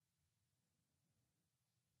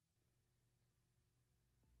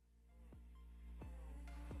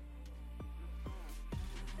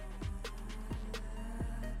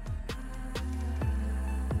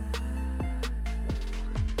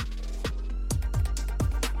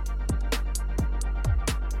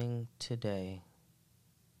today?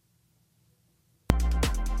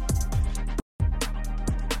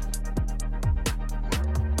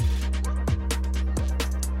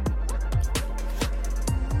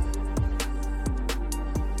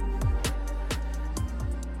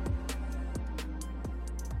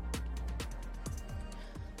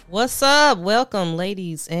 What's up? Welcome,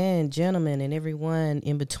 ladies and gentlemen, and everyone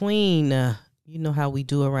in between. You know how we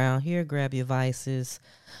do around here. Grab your vices,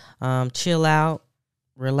 chill out,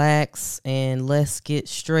 relax, and let's get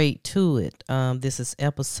straight to it. This is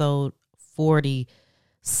episode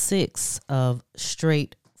 46 of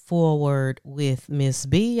Straightforward with Miss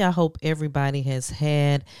B. I hope everybody has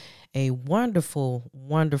had a wonderful,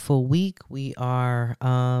 wonderful week. We are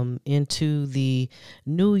into the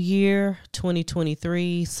new year,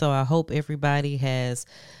 2023. So I hope everybody has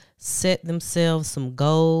set themselves some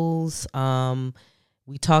goals.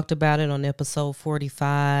 We talked about it on episode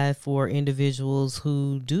 45 for individuals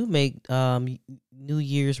who do make New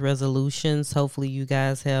Year's resolutions. Hopefully you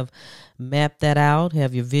guys have mapped that out,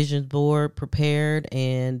 have your vision board prepared,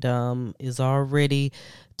 and is already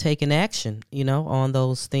taking action, on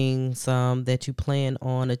those things that you plan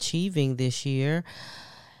on achieving this year.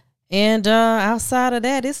 And outside of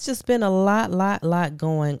that, it's just been a lot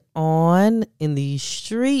going on in these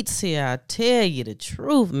streets here. I tell you the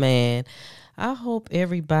truth, man. I hope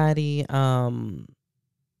everybody, you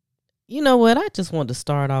know what? I just want to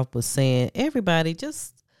start off with saying, everybody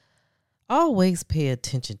just always pay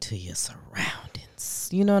attention to your surroundings.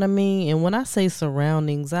 You know what I mean? And when I say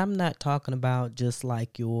surroundings, I'm not talking about just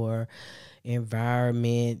like your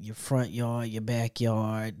environment, your front yard, your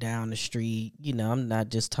backyard, down the street. I'm not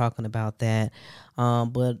just talking about that.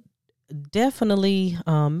 But definitely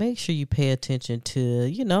make sure you pay attention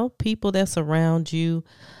to, people that surround you.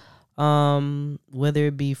 Whether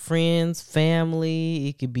it be friends, family,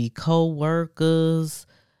 it could be co-workers.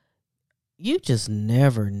 You just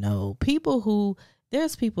never know.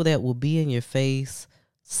 There's people that will be in your face,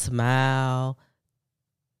 smile,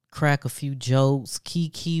 crack a few jokes,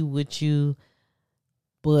 kiki with you,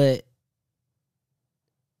 but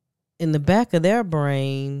in the back of their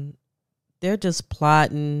brain, they're just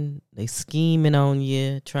plotting, they scheming on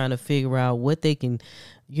you, trying to figure out what they can,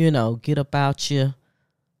 get about you,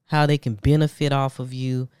 how they can benefit off of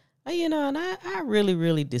you. And I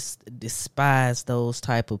really despise those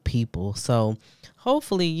type of people. So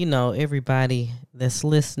hopefully, everybody that's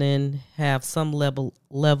listening have some level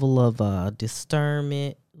of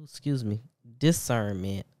discernment.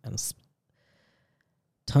 Discernment. I'm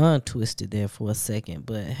tongue twisted there for a second,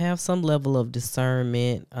 but have some level of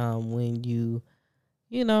discernment when you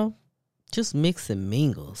just mix and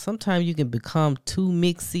mingle. Sometimes you can become too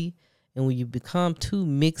mixy, and when you become too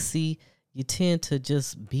mixy, you tend to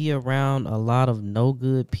just be around a lot of no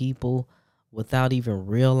good people without even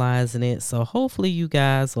realizing it. So hopefully you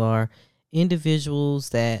guys are individuals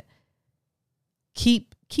that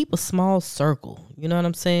keep a small circle, you know what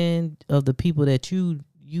I'm saying, of the people that you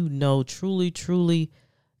truly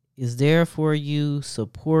is there for you,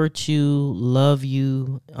 support you, love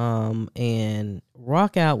you, and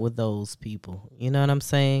rock out with those people. You know what I'm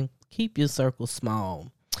saying? Keep your circle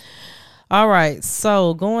small. All right,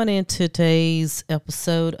 so going into today's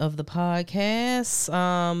episode of the podcast,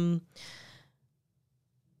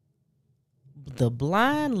 the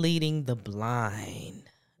blind leading the blind.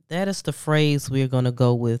 That is the phrase we're going to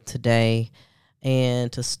go with today. And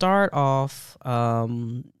to start off,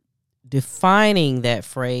 defining that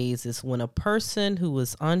phrase is when a person who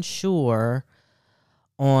is unsure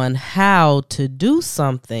on how to do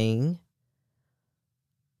something,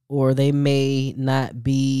 or they may not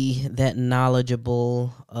be that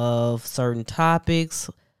knowledgeable of certain topics,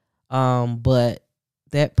 but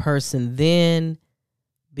that person then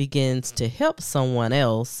begins to help someone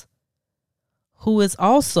else who is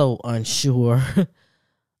also unsure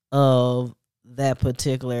of that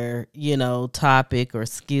particular, topic or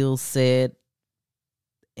skill set,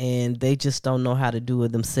 and they just don't know how to do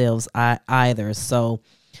it themselves either. So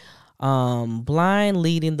blind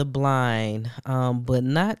leading the blind, but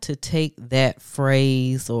not to take that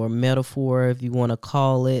phrase or metaphor, if you want to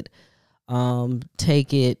call it,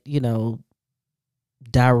 take it,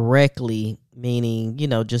 directly, meaning,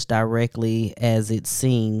 just directly as it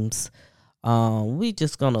seems. We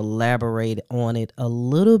just going to elaborate on it a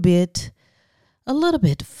little bit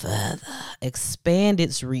further, expand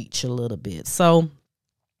its reach a little bit. So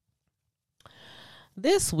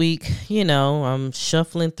this week, I'm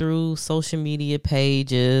shuffling through social media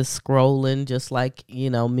pages, scrolling just like,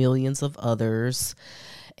 millions of others.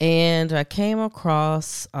 And I came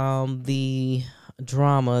across the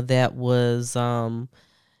drama that was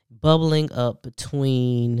bubbling up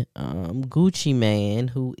between Gucci Mane,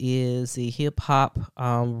 who is a hip hop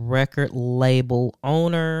record label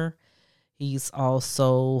owner. He's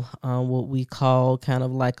also what we call kind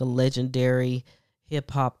of like a legendary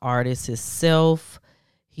hip hop artist himself.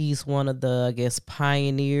 He's one of the, I guess,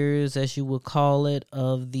 pioneers, as you would call it,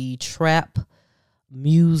 of the trap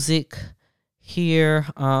music here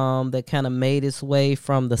that kind of made its way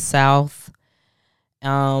from the South.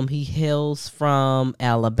 He hails from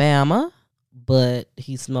Alabama, but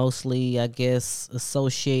he's mostly, I guess,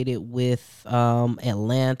 associated with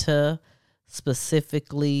Atlanta,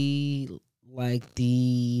 specifically like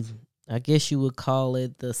I guess you would call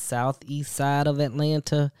it the southeast side of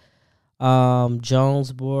Atlanta,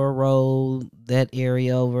 Jonesboro, that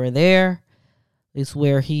area over there is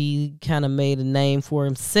where he kind of made a name for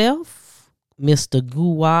himself. Mr.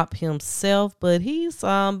 Guwop himself, but he's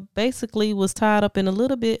basically was tied up in a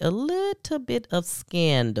little bit of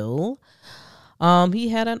scandal. He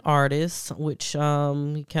had an artist which he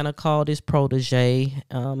kind of called his protege.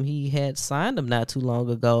 He had signed him not too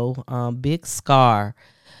long ago, Big Scarr.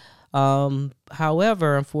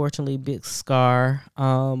 However, unfortunately, Big Scarr,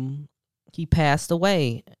 he passed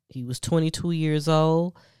away. He was 22 years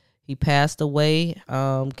old. He passed away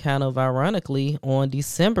kind of ironically on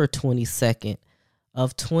December 22nd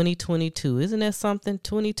of 2022. Isn't that something?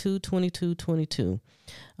 22.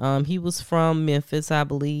 He was from Memphis, I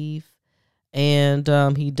believe, and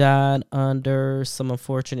he died under some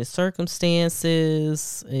unfortunate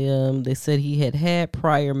circumstances. They said he had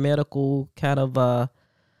prior medical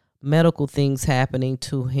things happening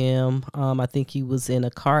to him. I think he was in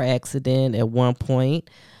a car accident at one point.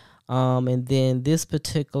 And then this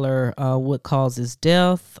particular, what causes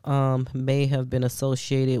death, may have been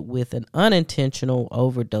associated with an unintentional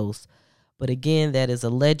overdose. But again, that is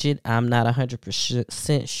alleged. I'm not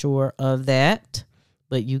 100% sure of that.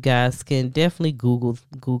 But you guys can definitely Google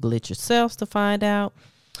it yourselves to find out.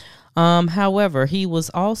 However, he was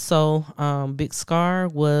also, Big Scarr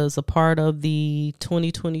was a part of the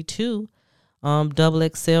 2022 Double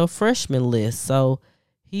XL freshman list. So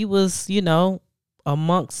he was,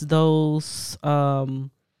 amongst those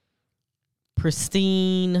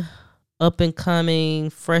pristine,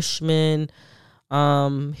 up-and-coming freshman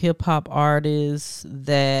hip-hop artists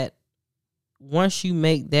that once you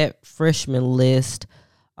make that freshman list,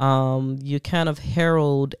 you're kind of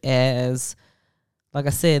heralded as, like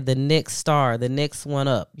I said, the next star, the next one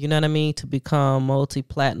up, you know what I mean, to become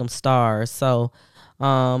multi-platinum stars. So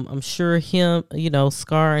I'm sure him,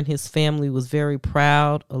 Scarr and his family was very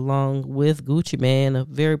proud, along with Gucci Mane,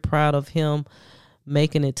 very proud of him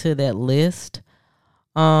making it to that list.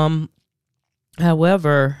 However,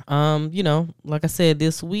 like I said,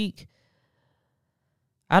 this week,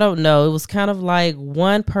 I don't know. It was kind of like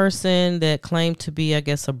one person that claimed to be, I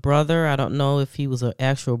guess, a brother. I don't know if he was an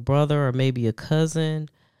actual brother or maybe a cousin.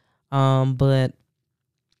 But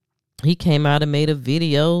he came out and made a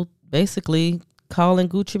video basically calling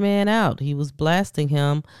Gucci Mane out. He was blasting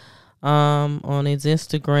him on his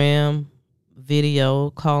Instagram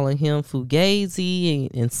video, calling him fugazi,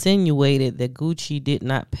 and insinuated that Gucci did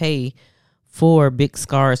not pay for Big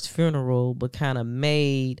Scarr's funeral, but kind of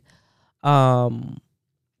made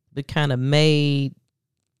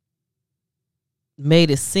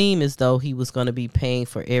it seem as though he was going to be paying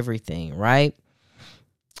for everything, right?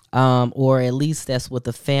 Or at least that's what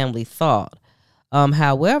the family thought.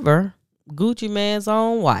 However, Gucci Mane's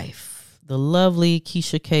own wife, the lovely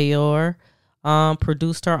Keisha Kayor,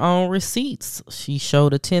 produced her own receipts. She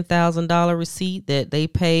showed a $10,000 receipt that they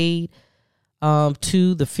paid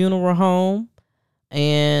to the funeral home.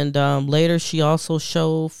 And later she also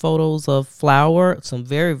showed photos of some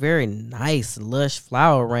very, very nice, lush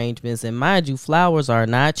flower arrangements. And mind you, flowers are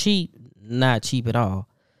not cheap at all.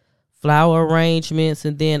 Flower arrangements.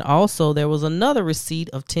 And then also there was another receipt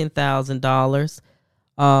of $10,000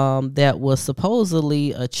 that was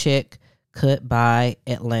supposedly a check cut by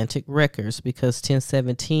Atlantic Records, because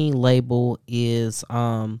 1017 label has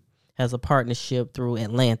a partnership through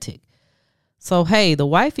Atlantic. So, hey, the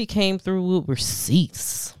wifey came through with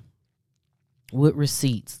receipts.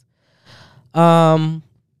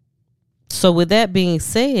 So with that being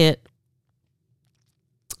said,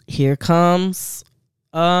 here comes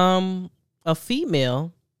a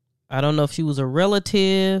female. I don't know if she was a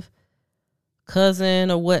relative,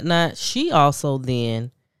 cousin, or whatnot. She also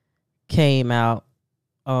then came out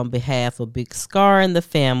on behalf of Big Scarr and the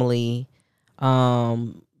family,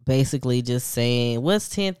 basically just saying, what's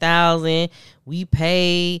 10,000? We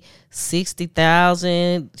paid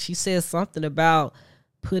 60,000. She said something about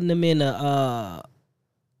putting them in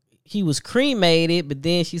he was cremated, but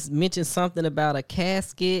then she mentioned something about a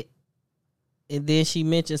casket, and then she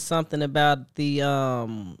mentioned something about the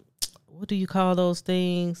what do you call those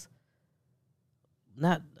things?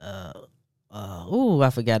 Not I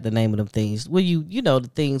forgot the name of them things. Where you know the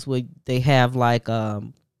things where they have like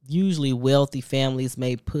usually wealthy families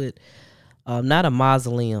may put not a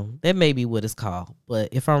mausoleum. That may be what it's called, but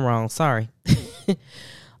if I'm wrong, sorry.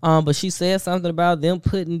 But she said something about them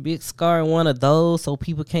putting Big Scarr in one of those so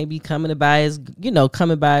people can't be coming by his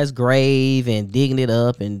grave and digging it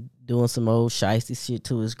up and doing some old shiesty shit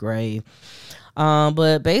to his grave.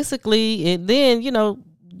 But basically, it then,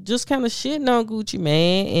 just kind of shitting on Gucci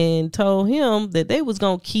Mane and told him that they was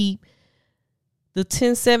going to keep the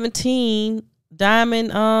 1017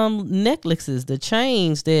 diamond necklaces, the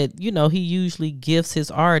chains that he usually gifts his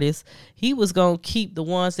artists. He was gonna keep the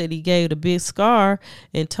ones that he gave to Big Scarr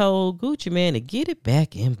and told Gucci Mane to get it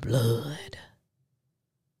back in blood.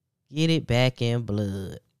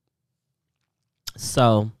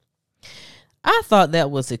 So I thought that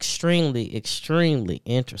was extremely, extremely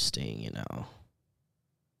interesting.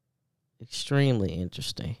 Extremely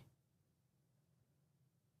interesting.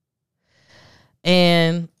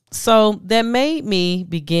 And so that made me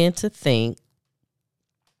begin to think,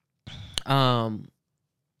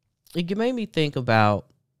 it made me think about,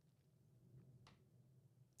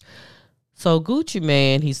 so Gucci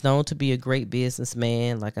Mane, he's known to be a great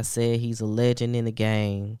businessman. Like I said, he's a legend in the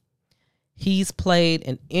game. He's played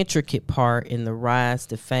an intricate part in the rise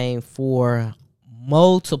to fame for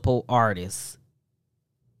multiple artists.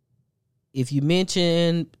 If you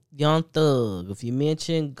mention Young Thug, if you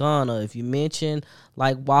mention Gunna, if you mention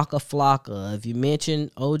like Waka Flocka, if you mention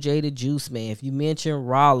OJ the Juice Man, if you mention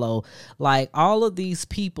Rollo, like all of these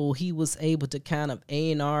people, he was able to kind of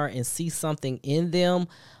A&R and see something in them,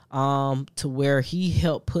 to where he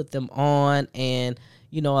helped put them on, and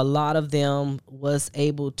a lot of them was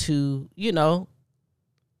able to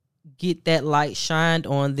get that light shined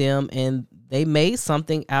on them, and they made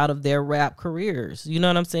something out of their rap careers. You know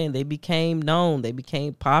what I'm saying? They became known. They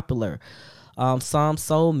became popular. Some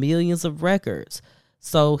sold millions of records.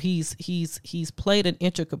 So he's played an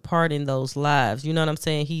intricate part in those lives. You know what I'm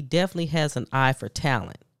saying? He definitely has an eye for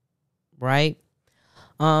talent, right?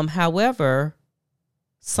 However,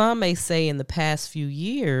 some may say in the past few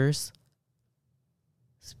years,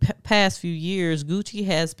 Gucci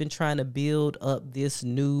has been trying to build up this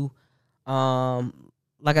new,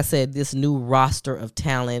 like I said, this new roster of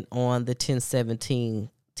talent on the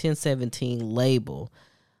 1017 label.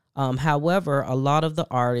 However, a lot of the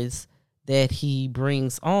artists that he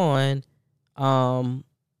brings on, they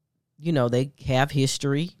have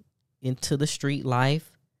history into the street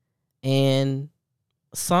life, and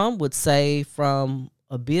some would say from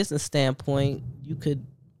a business standpoint,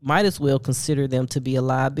 might as well consider them to be a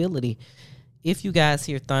liability. If you guys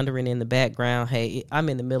hear thundering in the background, hey, I'm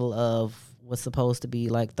in the middle of what's supposed to be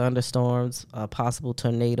like thunderstorms, a possible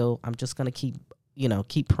tornado. I'm just gonna keep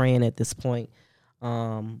praying at this point,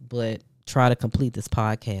 but try to complete this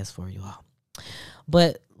podcast for you all.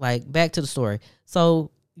 But like back to the story,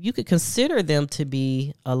 so you could consider them to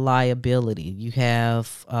be a liability. You have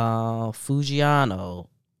Fujiano,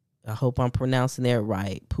 I hope I'm pronouncing that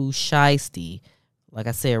right, Pooh Shiesty, like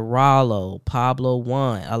I said, Rollo, Pablo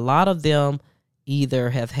One. A lot of them either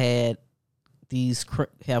have had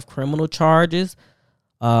have criminal charges,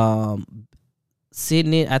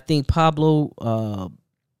 sitting in. I think Pablo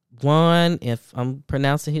One, if I'm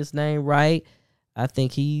pronouncing his name right, I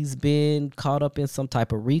think he's been caught up in some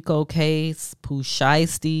type of RICO case. Pooh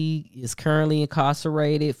Shiesty is currently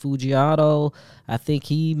incarcerated. Fujiano, I think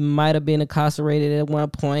he might have been incarcerated at one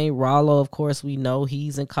point. Rollo, of course, we know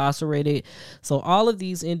he's incarcerated. So all of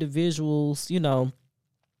these individuals,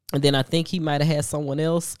 and then I think he might have had someone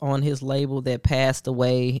else on his label that passed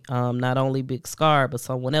away. Not only Big Scarr, but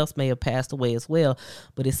someone else may have passed away as well.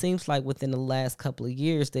 But it seems like within the last couple of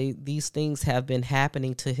years, these things have been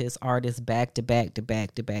happening to his artists back to back to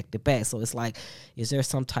back to back to back. So it's like, is there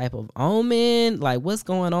some type of omen? Like, what's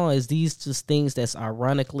going on? Is these just things that's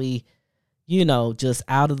ironically, just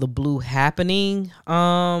out of the blue happening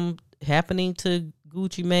to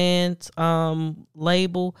Gucci Mane's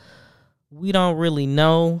label? We don't really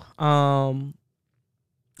know.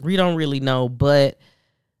 But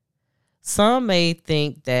some may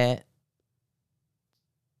think that,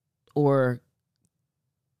 or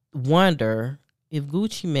wonder if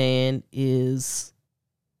Gucci Mane is,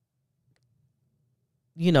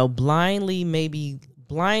 blindly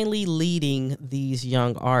leading these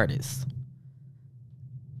young artists.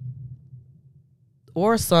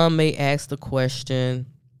 Or some may ask the question,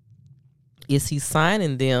 Is he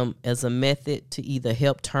signing them as a method to either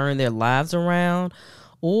help turn their lives around,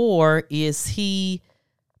 or is he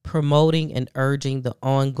promoting and urging the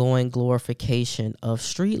ongoing glorification of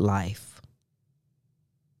street life?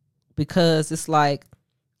 Because it's like,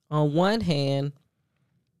 on one hand,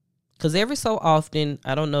 because every so often,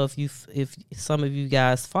 I don't know if some of you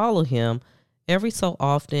guys follow him, every so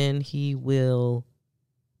often he will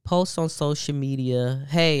post on social media,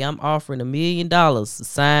 hey, I'm offering $1 million to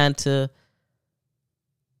sign to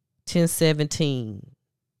 1017.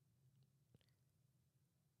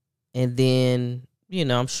 And then,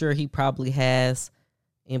 I'm sure he probably has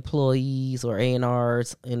employees or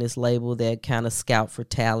A&Rs in his label that kind of scout for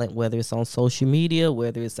talent, whether it's on social media,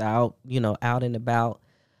 whether it's out, out and about.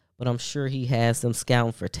 But I'm sure he has them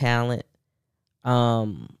scouting for talent.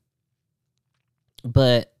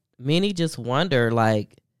 But many just wonder,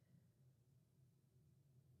 like,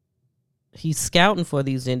 he's scouting for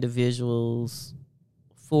these individuals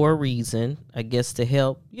for a reason, I guess, to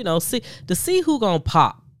help, see who gonna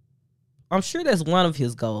pop. I'm sure that's one of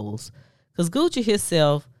his goals. Because Gucci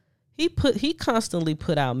himself, he constantly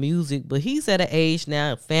put out music, but he's at an age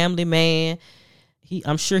now, a family man.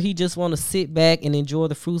 I'm sure he just want to sit back and enjoy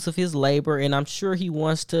the fruits of his labor, and I'm sure he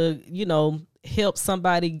wants to, help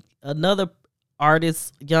somebody, another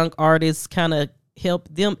artist, young artist, kind of help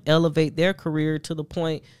them elevate their career to the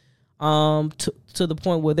point, to the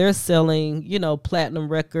point where they're selling, platinum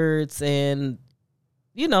records, and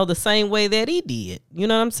the same way that he did. You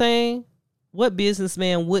know what I'm saying? What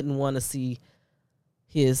businessman wouldn't want to see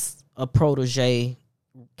a protege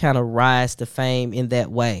kind of rise to fame in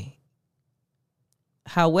that way?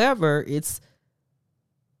 However, it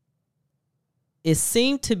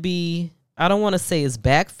seemed to be, I don't want to say it's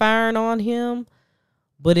backfiring on him,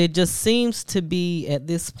 but it just seems to be at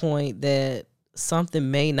this point that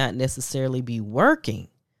something may not necessarily be working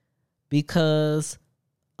because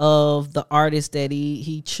of the artist that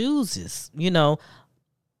he chooses.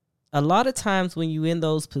 A lot of times when you're in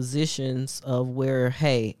those positions of where,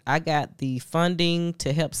 hey, I got the funding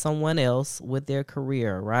to help someone else with their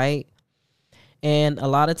career, right? And a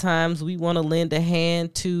lot of times we want to lend a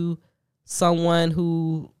hand to someone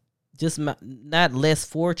who just not less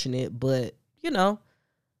fortunate, but,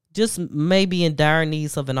 just maybe in dire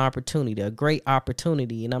needs of an opportunity, a great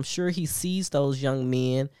opportunity. And I'm sure he sees those young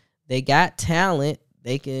men. They got talent.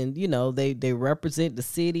 They can, they represent the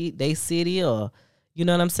city, or, you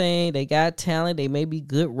know what I'm saying? They got talent. They may be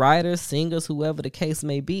good writers, singers, whoever the case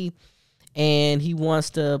may be. And he wants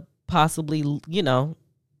to possibly,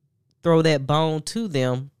 throw that bone to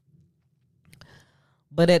them.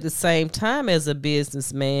 But at the same time, as a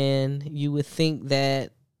businessman, you would think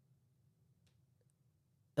that,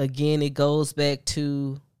 again, it goes back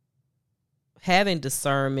to having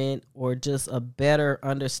discernment or just a better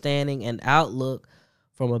understanding and outlook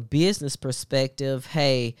from a business perspective.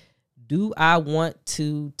 Hey, do I want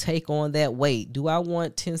to take on that weight? Do I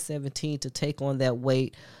want 1017 to take on that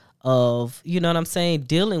weight of, you know what I'm saying,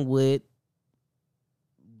 dealing with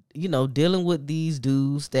these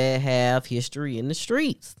dudes that have history in the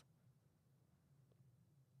streets?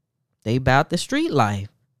 They about the street life.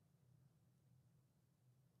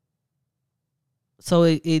 So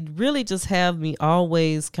it really just have me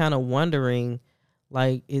always kind of wondering,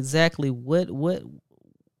 like, exactly what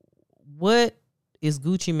is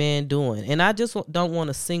Gucci Mane doing? And I just don't want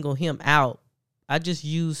to single him out. I just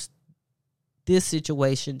use this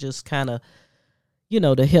situation just kind of,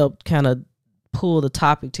 to help kind of pull the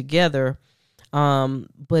topic together.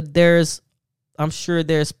 But I'm sure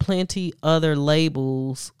there's plenty other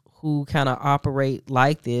labels who kind of operate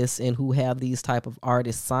like this and who have these type of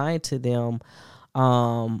artists signed to them.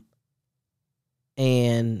 And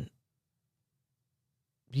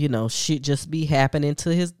shit just be happening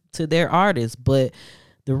to their artists. But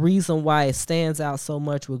the reason why it stands out so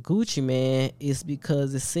much with Gucci Mane is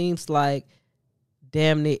because it seems like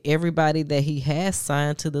damn near everybody that he has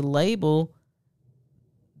signed to the label,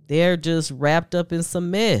 they're just wrapped up in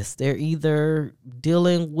some mess. They're either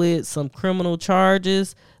dealing with some criminal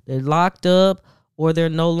charges, they're locked up, or they're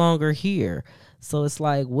no longer here. So it's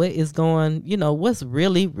like, what's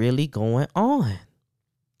really, really going on?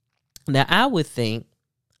 Now, I would think,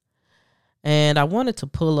 and I wanted to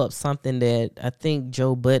pull up something that I think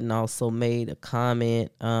Joe Budden also made a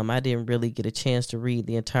comment. I didn't really get a chance to read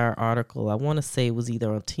the entire article. I want to say it was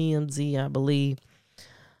either on TMZ, I believe.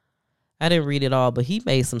 I didn't read it all, but he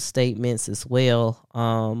made some statements as well.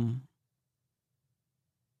 And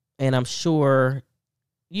I'm sure,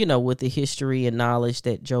 with the history and knowledge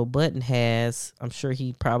that Joe Budden has, I'm sure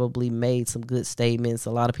he probably made some good statements.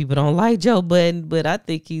 A lot of people don't like Joe Budden, but I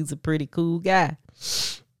think he's a pretty cool guy.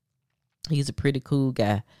 He's a pretty cool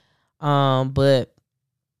guy. But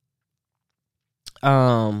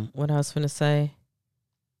what I was gonna say,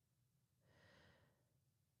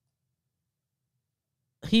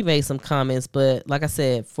 he made some comments, but like I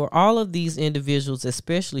said, for all of these individuals,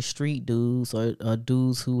 especially street dudes or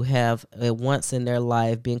dudes who have at once in their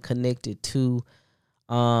life been connected to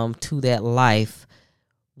that life,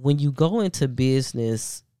 when you go into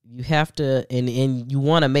business, you have to and you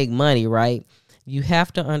want to make money, right? You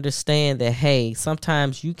have to understand that, hey,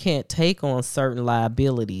 sometimes you can't take on certain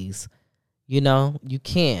liabilities. You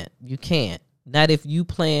can't. You can't. Not if you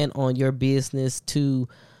plan on your business to,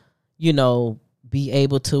 you know, be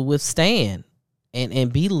able to withstand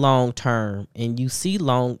and be long term, and you see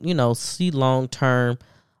long term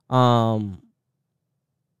um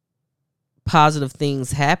positive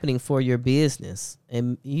things happening for your business,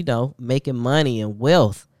 and making money and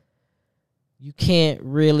wealth. You can't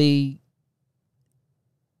really,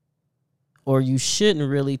 or you shouldn't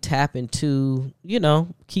really tap into,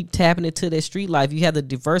 keep tapping into that street life. You have to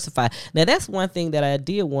diversify. Now, that's one thing that I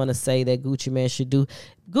did want to say that Gucci Mane should do.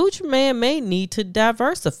 Gucci Mane may need to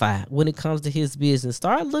diversify when it comes to his business.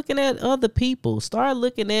 Start looking at other people. Start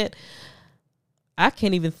looking at, I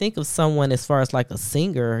can't even think of someone as far as like a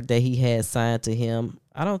singer that he has signed to him.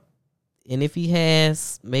 And if he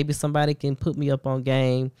has, maybe somebody can put me up on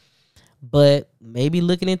game. But maybe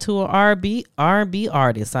looking into an R&B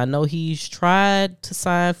artist. I know he's tried to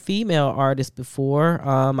sign female artists before.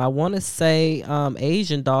 I want to say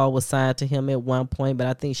Asian Doll was signed to him at one point, but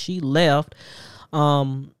I think she left.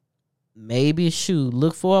 Maybe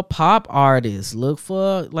look for a pop artist. Look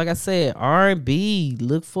for, like I said, R&B.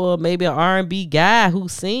 Look for maybe an R&B guy who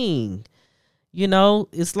sing.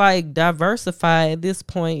 It's like diversify at this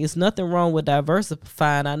point. It's nothing wrong with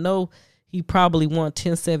diversifying. I know he probably want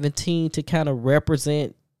 1017 to kind of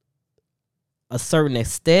represent a certain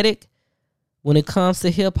aesthetic when it comes to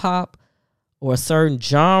hip hop, or a certain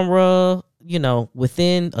genre,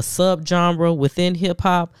 within a subgenre within hip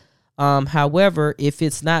hop. However, if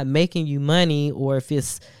it's not making you money, or if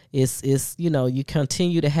it's you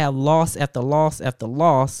continue to have loss after loss after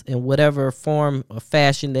loss in whatever form or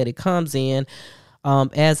fashion that it comes in,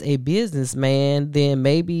 as a businessman, then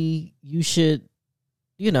maybe you should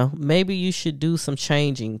do some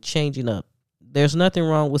changing up. There's nothing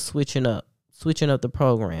wrong with switching up the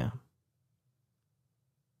program.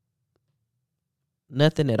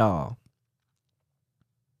 Nothing at all.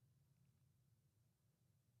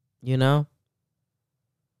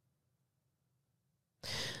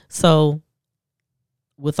 So,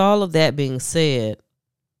 with all of that being said,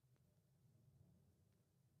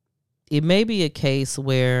 it may be a case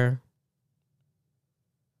where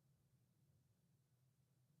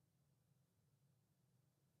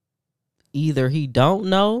either he don't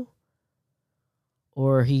know,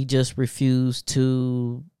 or he just refused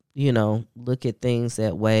to, look at things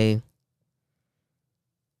that way.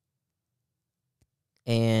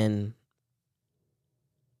 And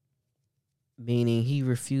meaning he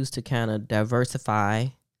refused to kind of diversify.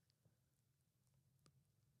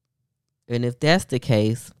 And if that's the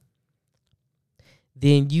case,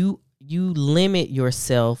 then you limit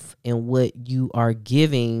yourself in what you are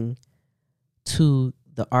giving to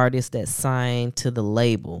the artist that signed to the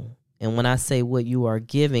label. And when I say what you are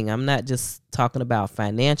giving, I'm not just talking about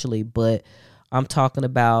financially, but I'm talking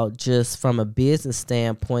about just from a business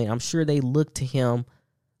standpoint. I'm sure they look to him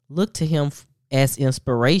as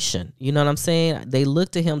inspiration. You know what I'm saying? They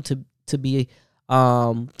look to him to be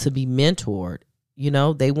mentored.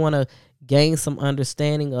 They want to gain some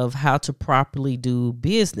understanding of how to properly do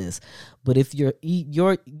business. But if you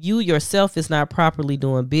yourself is not properly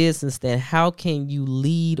doing business, then how can you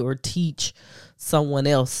lead or teach someone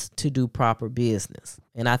else to do proper business?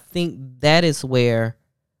 And I think that is where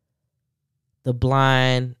the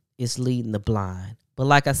blind is leading the blind. But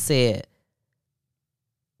like I said,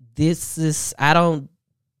 I'm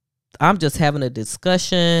just having a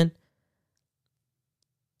discussion.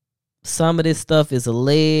 Some of this stuff is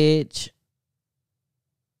alleged.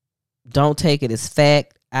 Don't take it as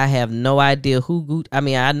fact. I have no idea I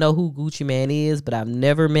know who Gucci Mane is, but I've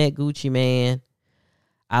never met Gucci Mane.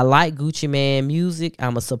 I like Gucci Mane music.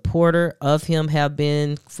 I'm a supporter of him, have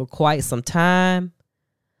been for quite some time.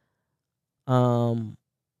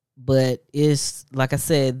 But it's like I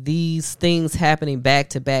said, these things happening back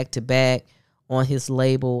to back to back on his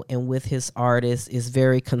label and with his artists is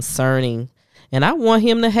very concerning. And I want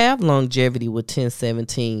him to have longevity with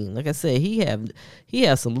 1017. Like I said, he have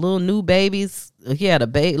some little new babies. He had a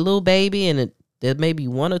little baby, and They're maybe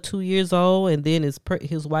 1 or 2 years old, and then his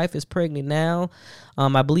wife is pregnant now.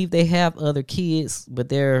 I believe they have other kids, but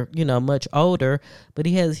they're much older. But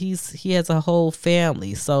he has a whole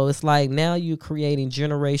family, so it's like now you're creating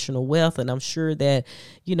generational wealth, and I'm sure that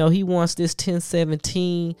he wants this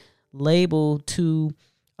 1017 label to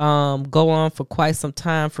go on for quite some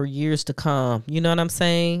time, for years to come. You know what I'm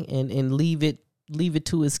saying? And leave it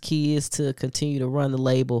to his kids to continue to run the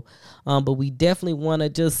label. But we definitely want to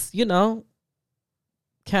just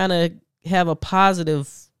kind of have a positive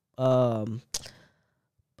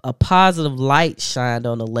light shined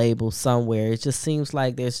on the label somewhere. It just seems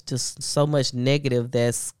like there's just so much negative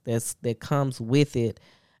that comes with it,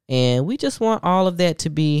 and we just want all of that to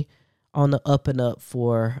be on the up and up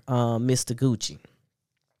for Mr. Gucci.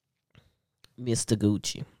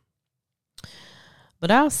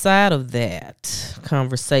 But outside of that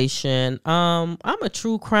conversation, I'm a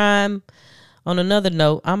true crime. On another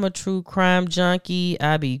note, I'm a true crime junkie.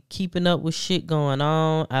 I be keeping up with shit going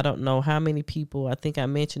on. I don't know how many people, I think I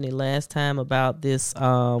mentioned it last time about this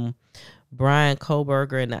Brian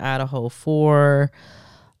Koberger and the Idaho 4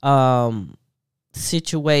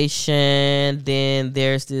 situation. Then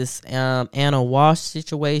there's this Anna Walsh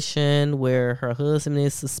situation where her husband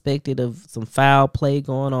is suspected of some foul play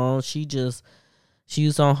going on. She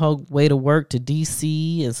was on her way to work to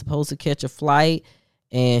DC and supposed to catch a flight,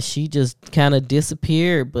 and she just kind of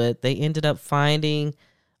disappeared. But they ended up finding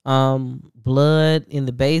blood in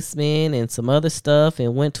the basement and some other stuff,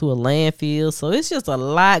 and went to a landfill. So it's just a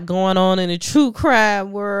lot going on in the true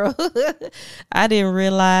crime world. I didn't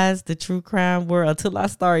realize the true crime world until I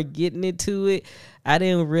started getting into it. I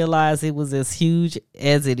didn't realize it was as huge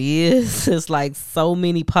as it is. It's like so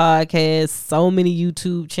many podcasts, so many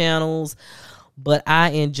YouTube channels. But I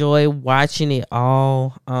enjoy watching it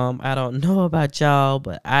all. I don't know about y'all,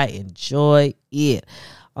 but I enjoy it.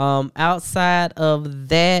 Outside of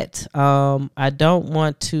that, I don't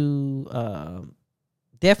want to,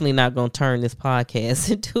 definitely not going to turn this podcast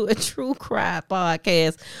into a true crime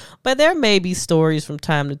podcast, but there may be stories from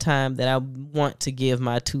time to time that I want to give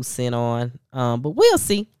my 2 cents on. But we'll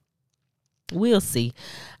see.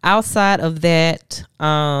 Outside of that,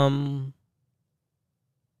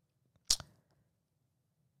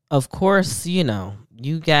 of course,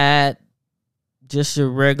 you got just your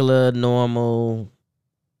regular, normal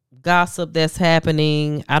gossip that's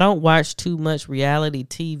happening. I don't watch too much reality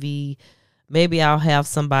TV. Maybe I'll have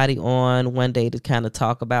somebody on one day to kind of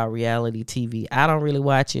talk about reality TV. I don't really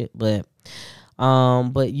watch it, but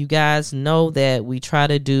you guys know that we try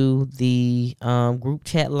to do the group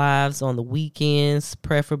chat lives on the weekends,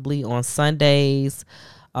 preferably on Sundays.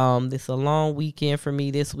 It's a long weekend for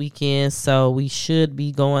me this weekend, so we should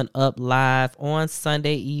be going up live on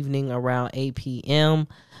Sunday evening around 8 p.m.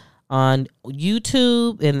 on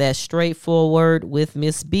YouTube, and that's Straightforward with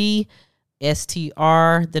Miss B,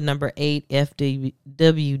 STR, the number 8,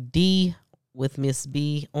 FWD with Miss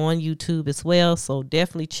B on YouTube as well. So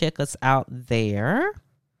definitely check us out there.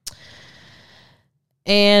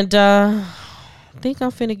 And I think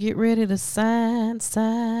I'm finna get ready to sign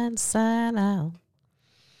out.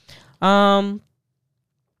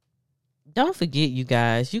 Don't forget, you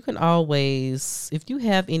guys, you can always, if you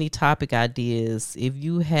have any topic ideas, if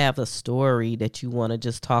you have a story that you want to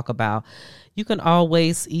just talk about, you can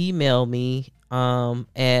always email me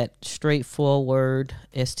at straightforward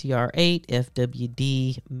str8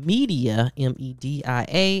 fwd media media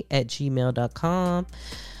at gmail.com.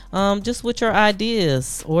 Just with your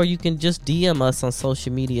ideas, or you can just DM us on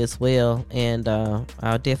social media as well, and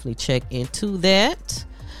I'll definitely check into that.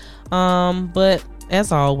 But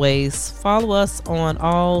as always, follow us on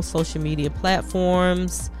all social media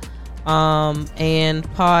platforms, and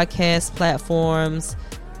podcast platforms.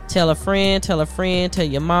 Tell a friend, tell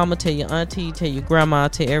your mama, tell your auntie, tell your grandma,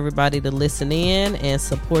 tell everybody to listen in and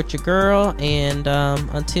support your girl. And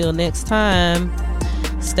until next time,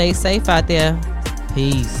 stay safe out there.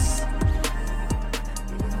 Peace.